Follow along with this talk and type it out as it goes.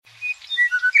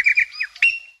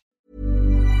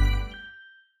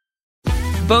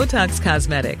Botox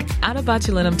Cosmetic, out of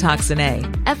botulinum toxin A,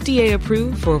 FDA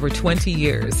approved for over 20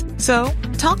 years. So,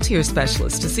 talk to your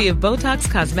specialist to see if Botox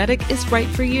Cosmetic is right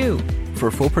for you. For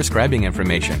full prescribing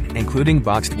information, including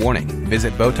boxed warning,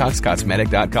 visit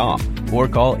BotoxCosmetic.com or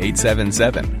call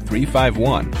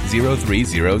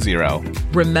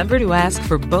 877-351-0300. Remember to ask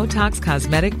for Botox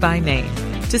Cosmetic by name.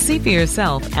 To see for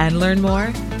yourself and learn more,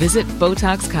 visit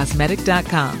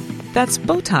BotoxCosmetic.com. That's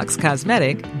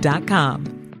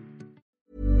BotoxCosmetic.com.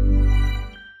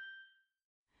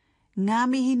 Ngā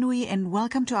mihi nui and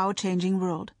welcome to Our Changing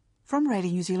World from Radio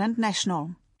New Zealand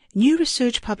National. New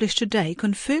research published today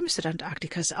confirms that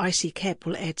Antarctica's icy cap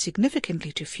will add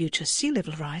significantly to future sea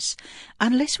level rise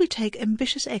unless we take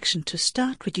ambitious action to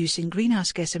start reducing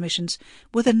greenhouse gas emissions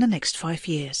within the next 5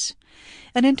 years.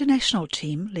 An international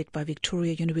team, led by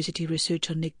Victoria University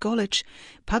researcher Nick Golich,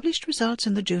 published results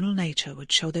in the journal Nature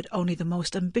which show that only the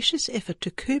most ambitious effort to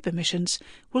curb emissions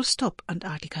will stop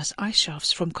Antarctica's ice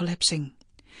shelves from collapsing.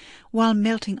 While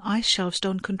melting ice shelves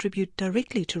don't contribute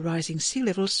directly to rising sea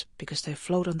levels because they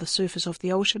float on the surface of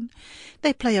the ocean,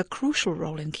 they play a crucial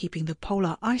role in keeping the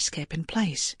polar ice cap in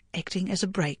place, acting as a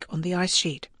break on the ice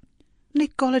sheet.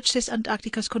 Nick Golich says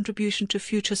Antarctica's contribution to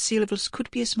future sea levels could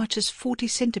be as much as 40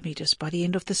 centimetres by the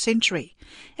end of the century,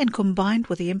 and combined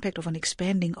with the impact of an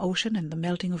expanding ocean and the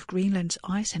melting of Greenland's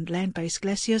ice and land-based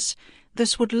glaciers,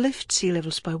 this would lift sea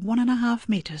levels by 1.5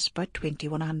 metres by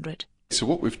 2100. So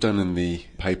what we've done in the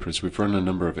paper is we've run a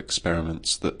number of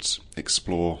experiments that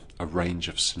explore a range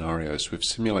of scenarios. We've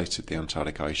simulated the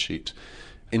Antarctic ice sheet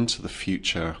into the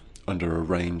future under a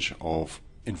range of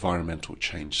environmental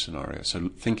change scenarios. So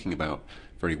thinking about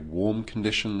very warm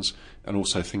conditions and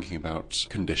also thinking about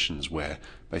conditions where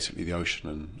basically the ocean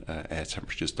and air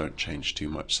temperatures don't change too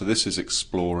much. So this is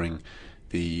exploring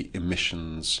the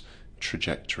emissions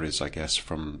trajectories, I guess,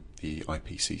 from the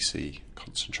IPCC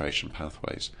concentration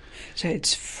pathways. So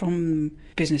it's from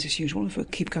business as usual if we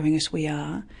keep going as we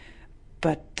are,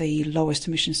 but the lowest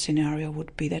emissions scenario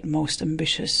would be that most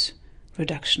ambitious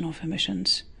reduction of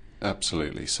emissions.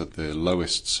 Absolutely. So the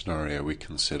lowest scenario we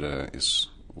consider is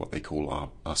what they call our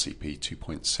RCP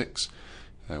 2.6,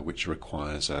 which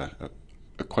requires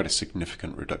quite a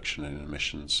significant reduction in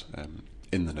emissions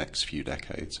in the next few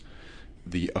decades.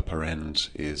 The upper end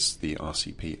is the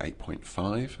RCP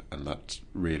 8.5, and that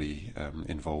really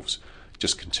involves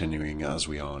just continuing as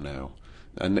we are now.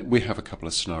 And we have a couple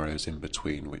of scenarios in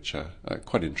between which are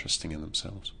quite interesting in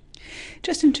themselves.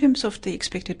 Just in terms of the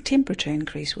expected temperature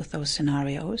increase with those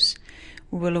scenarios,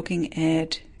 we were looking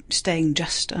at staying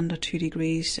just under 2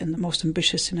 degrees in the most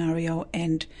ambitious scenario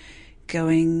and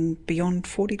going beyond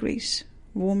 4 degrees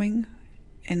warming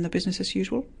in the business as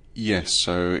usual? Yes,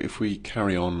 so if we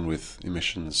carry on with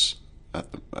emissions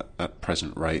at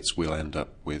present rates, we'll end up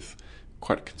with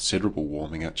quite considerable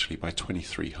warming. Actually, by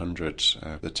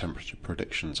 2300, the temperature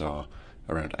predictions are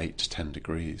around 8 to 10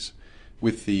 degrees.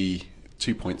 With the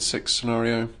 2.6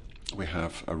 scenario, we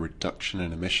have a reduction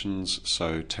in emissions,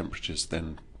 so temperatures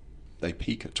then they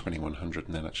peak at 2100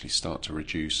 and then actually start to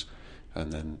reduce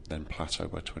and then plateau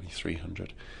by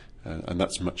 2300. And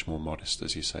that's much more modest,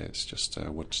 as you say. It's just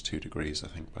 1 to 2 degrees, I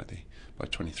think, by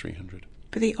 2300.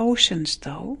 But the oceans,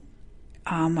 though,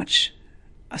 are much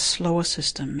a slower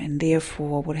system, and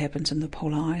therefore what happens in the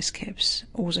polar ice caps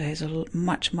also has a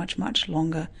much, much, much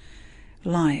longer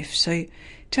life. So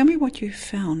tell me what you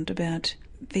found about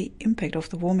the impact of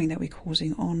the warming that we're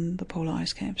causing on the polar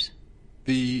ice caps.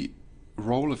 The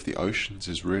role of the oceans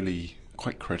is really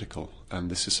quite critical, and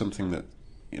this is something that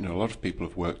a lot of people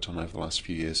have worked on over the last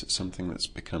few years. It's something that's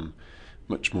become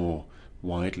much more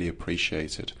widely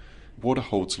appreciated. Water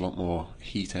holds a lot more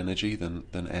heat energy than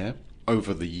air.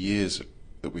 Over the years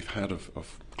that we've had of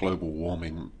global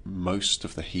warming, most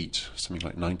of the heat, something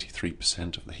like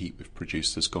 93% of the heat we've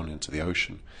produced has gone into the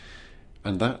ocean.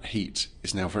 And that heat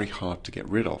is now very hard to get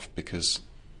rid of because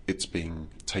it's being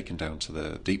taken down to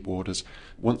the deep waters.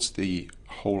 Once the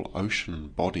whole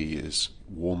ocean body is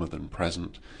warmer than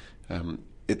present,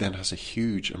 it then has a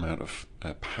huge amount of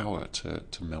power to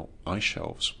melt ice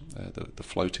shelves, the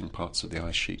floating parts of the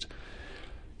ice sheet.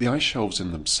 The ice shelves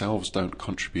in themselves don't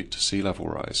contribute to sea level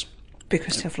rise.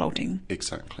 Because they're floating.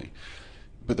 Exactly.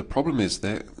 But the problem is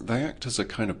they act as a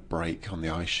kind of brake on the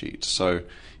ice sheet. So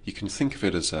you can think of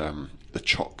it as the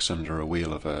chocks under a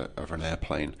wheel of an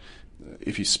airplane.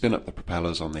 If you spin up the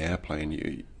propellers on the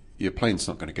airplane, your plane's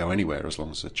not going to go anywhere as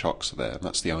long as the chocks are there, and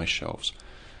that's the ice shelves.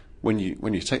 When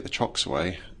you take the chocks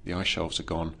away, the ice shelves are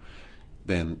gone,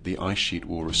 then the ice sheet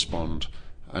will respond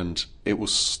and it will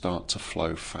start to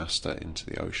flow faster into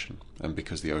the ocean. And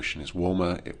because the ocean is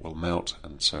warmer, it will melt,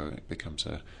 and so it becomes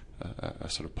a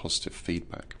sort of positive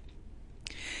feedback.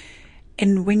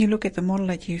 And when you look at the model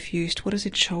that you've used, what does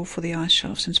it show for the ice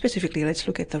shelves? And specifically, let's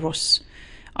look at the Ross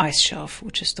ice shelf,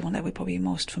 which is the one that we're probably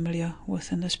most familiar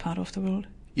with in this part of the world.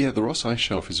 Yeah, the Ross ice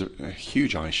shelf is a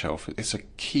huge ice shelf. It's a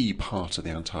key part of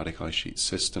the Antarctic ice sheet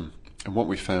system. And what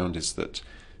we found is that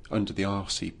under the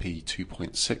RCP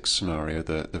 2.6 scenario,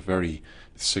 the very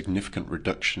significant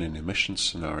reduction in emissions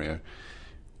scenario,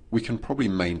 we can probably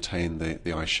maintain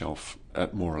the ice shelf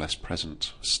at more or less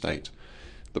present state.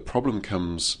 The problem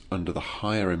comes under the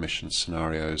higher emissions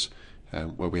scenarios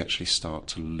where we actually start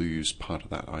to lose part of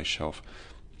that ice shelf.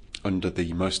 Under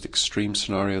the most extreme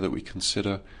scenario that we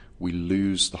consider, we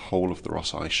lose the whole of the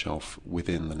Ross ice shelf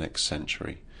within the next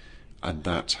century, and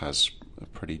that has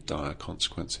pretty dire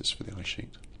consequences for the ice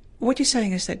sheet. What you're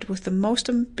saying is that with the most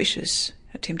ambitious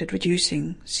attempt at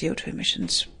reducing CO2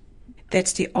 emissions,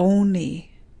 that's the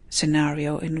only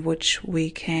scenario in which we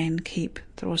can keep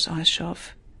the Ross ice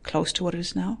shelf close to what it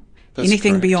is now? That's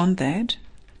Anything correct. beyond that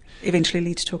eventually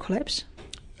leads to a collapse?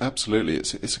 Absolutely.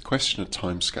 It's a question of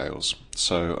timescales.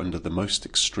 So under the most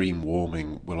extreme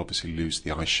warming, we'll obviously lose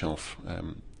the ice shelf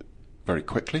very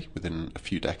quickly, within a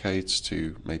few decades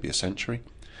to maybe a century.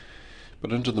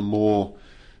 But under the more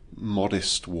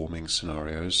modest warming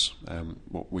scenarios,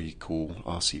 what we call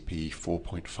RCP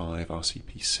 4.5,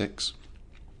 RCP 6,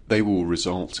 they will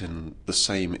result in the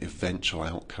same eventual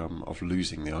outcome of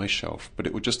losing the ice shelf, but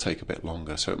it would just take a bit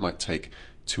longer. So it might take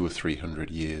 200 or 300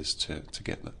 years to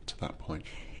get to that point.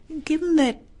 Given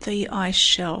that the ice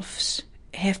shelves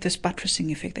have this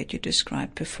buttressing effect that you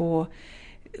described before,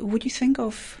 would you think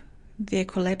of their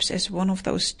collapse as one of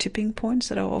those tipping points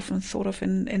that are often thought of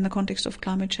in the context of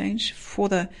climate change for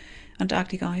the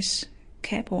Antarctic ice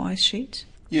cap or ice sheet?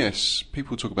 Yes,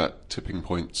 people talk about tipping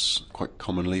points quite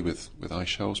commonly with ice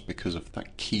shelves because of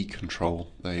that key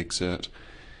control they exert.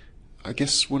 I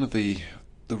guess one of the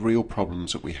real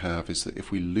problems that we have is that if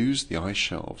we lose the ice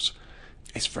shelves,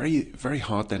 it's very, very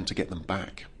hard then to get them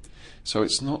back. So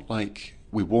it's not like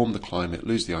we warm the climate,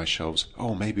 lose the ice shelves,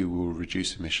 maybe we will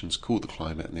reduce emissions, cool the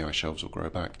climate, and the ice shelves will grow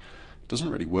back. It doesn't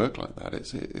really work like that.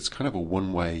 It's kind of a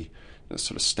one-way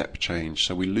sort of step change.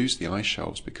 So we lose the ice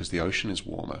shelves because the ocean is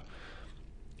warmer.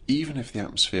 Even if the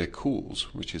atmosphere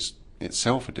cools, which is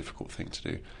itself a difficult thing to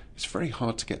do, it's very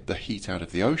hard to get the heat out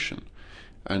of the ocean.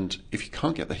 And if you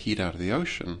can't get the heat out of the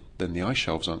ocean, then the ice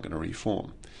shelves aren't going to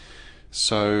reform.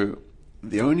 So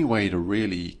the only way to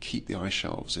really keep the ice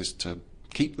shelves is to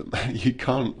keep them. You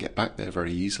can't get back there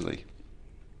very easily.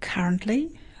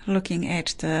 Currently, looking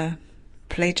at the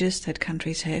pledges that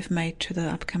countries have made to the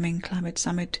upcoming climate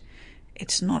summit,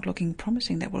 it's not looking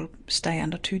promising that we'll stay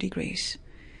under 2 degrees.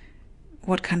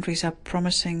 What countries are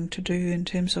promising to do in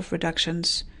terms of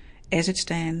reductions as it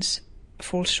stands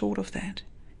falls short of that.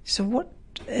 So what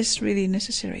is really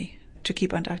necessary to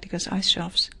keep Antarctica's ice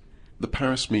shelves? The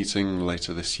Paris meeting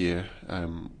later this year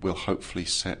will hopefully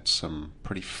set some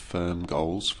pretty firm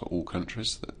goals for all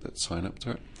countries that sign up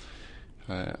to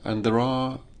it. And there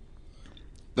are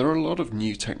a lot of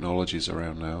new technologies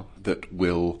around now that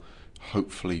will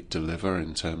hopefully deliver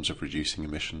in terms of reducing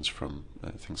emissions from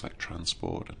things like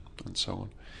transport and so on.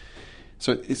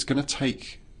 So it's going to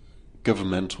take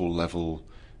governmental level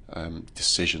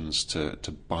decisions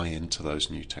to buy into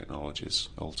those new technologies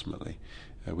ultimately.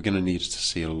 We're going to need to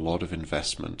see a lot of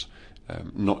investment,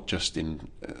 not just in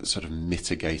sort of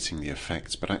mitigating the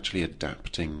effects, but actually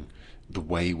adapting the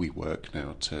way we work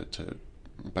now to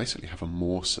basically have a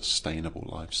more sustainable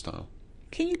lifestyle.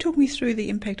 Can you talk me through the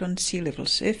impact on sea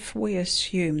levels if we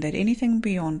assume that anything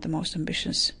beyond the most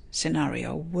ambitious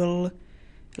scenario will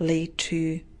lead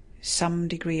to some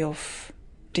degree of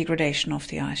degradation of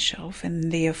the ice shelf,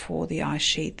 and therefore the ice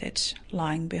sheet that's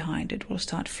lying behind it will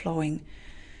start flowing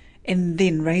and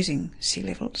then raising sea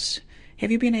levels?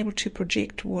 Have you been able to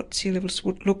project what sea levels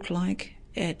would look like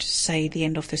at, say, the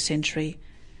end of the century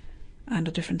under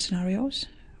different scenarios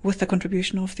with the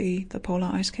contribution of the polar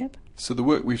ice cap? So the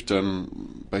work we've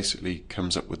done basically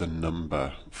comes up with a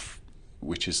number,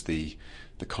 which is the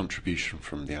contribution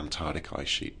from the Antarctic ice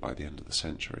sheet by the end of the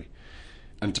century.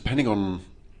 And depending on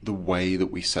the way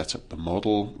that we set up the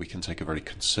model, we can take a very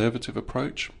conservative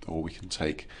approach, or we can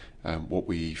take what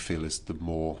we feel is the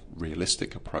more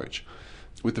realistic approach.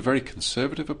 With the very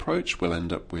conservative approach, we'll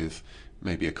end up with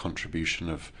maybe a contribution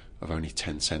of only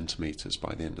 10 centimetres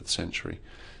by the end of the century.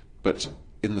 But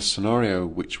in the scenario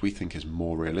which we think is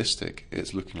more realistic,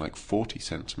 it's looking like 40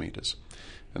 centimetres.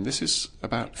 And this is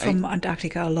about from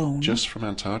Antarctica alone? Just from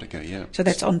Antarctica, yeah. So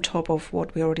that's on top of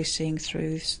what we're already seeing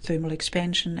through thermal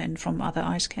expansion and from other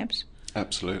ice caps?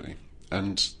 Absolutely.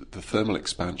 And the thermal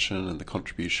expansion and the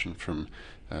contribution from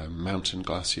mountain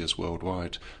glaciers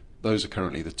worldwide, those are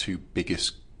currently the two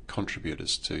biggest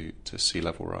contributors to sea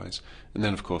level rise. And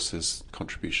then, of course, there's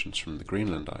contributions from the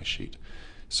Greenland ice sheet.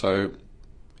 So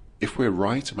if we're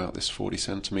right about this 40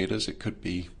 centimetres, it could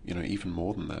be, even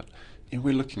more than that.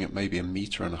 We're looking at maybe 1.5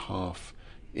 meters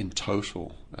in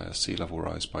total sea level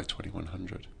rise by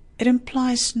 2100. It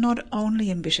implies not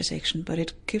only ambitious action, but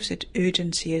it gives it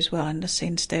urgency as well, in the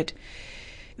sense that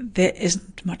there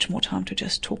isn't much more time to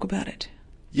just talk about it.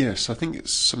 Yes, I think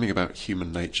it's something about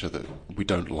human nature that we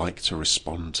don't like to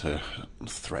respond to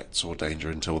threats or danger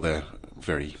until they're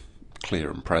very clear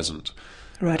and present.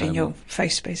 Right in your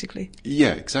face, basically.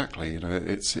 Yeah, exactly.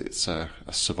 It's a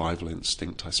survival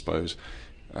instinct, I suppose.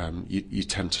 You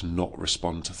tend to not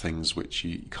respond to things which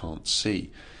you can't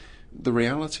see. The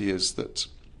reality is that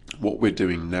what we're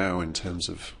doing now in terms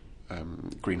of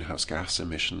greenhouse gas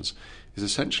emissions is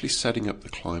essentially setting up the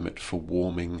climate for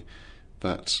warming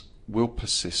that will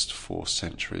persist for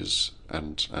centuries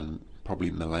and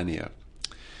probably millennia.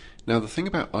 Now, the thing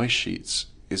about ice sheets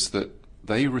is that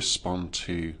they respond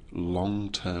to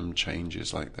long-term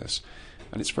changes like this,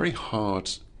 and it's very hard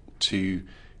to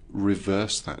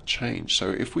reverse that change. So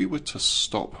if we were to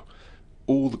stop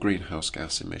all the greenhouse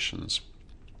gas emissions,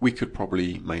 we could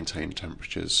probably maintain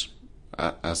temperatures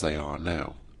as they are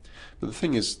now. But the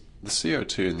thing is, the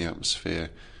CO2 in the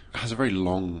atmosphere has a very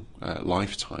long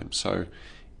lifetime. So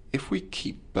if we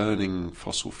keep burning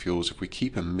fossil fuels, if we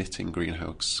keep emitting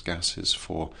greenhouse gases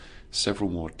for several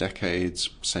more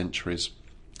decades, centuries,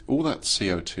 all that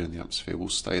CO2 in the atmosphere will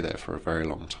stay there for a very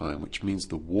long time, which means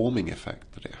the warming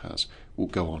effect that it has will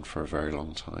go on for a very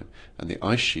long time. And the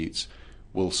ice sheets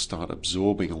will start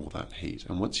absorbing all that heat.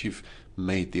 And once you've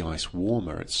made the ice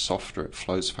warmer, it's softer, it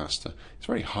flows faster, it's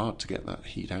very hard to get that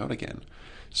heat out again.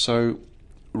 So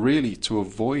really, to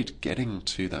avoid getting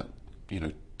to that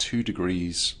 2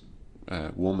 degrees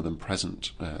warmer than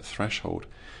present threshold,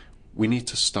 we need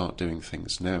to start doing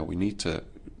things now. We need to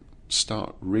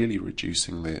start really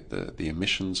reducing the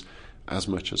emissions as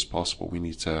much as possible. We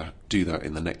need to do that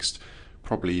in the next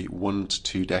probably 1 to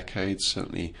 2 decades.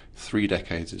 Certainly 3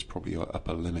 decades is probably our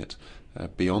upper limit.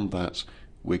 Beyond that,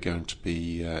 we're going to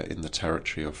be in the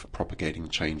territory of propagating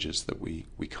changes that we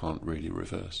can't really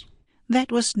reverse.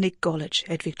 That was Nick Golich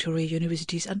at Victoria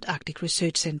University's Antarctic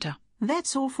Research Centre.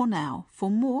 That's all for now. For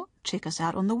more, check us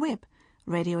out on the web,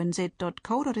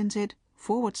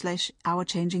 radionz.co.nz/Our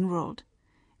Changing World.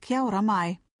 Kia ora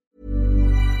mai.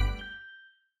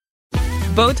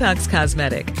 Botox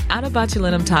Cosmetic, out of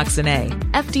botulinum toxin A,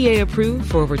 FDA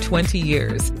approved for over 20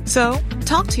 years. So,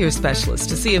 talk to your specialist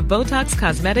to see if Botox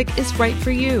Cosmetic is right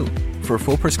for you. For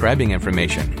full prescribing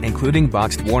information, including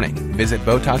boxed warning, visit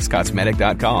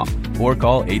BotoxCosmetic.com or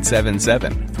call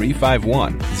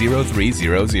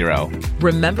 877-351-0300.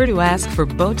 Remember to ask for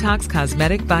Botox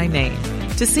Cosmetic by name.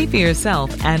 To see for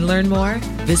yourself and learn more,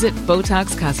 visit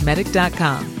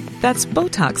BotoxCosmetic.com. That's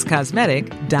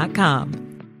BotoxCosmetic.com.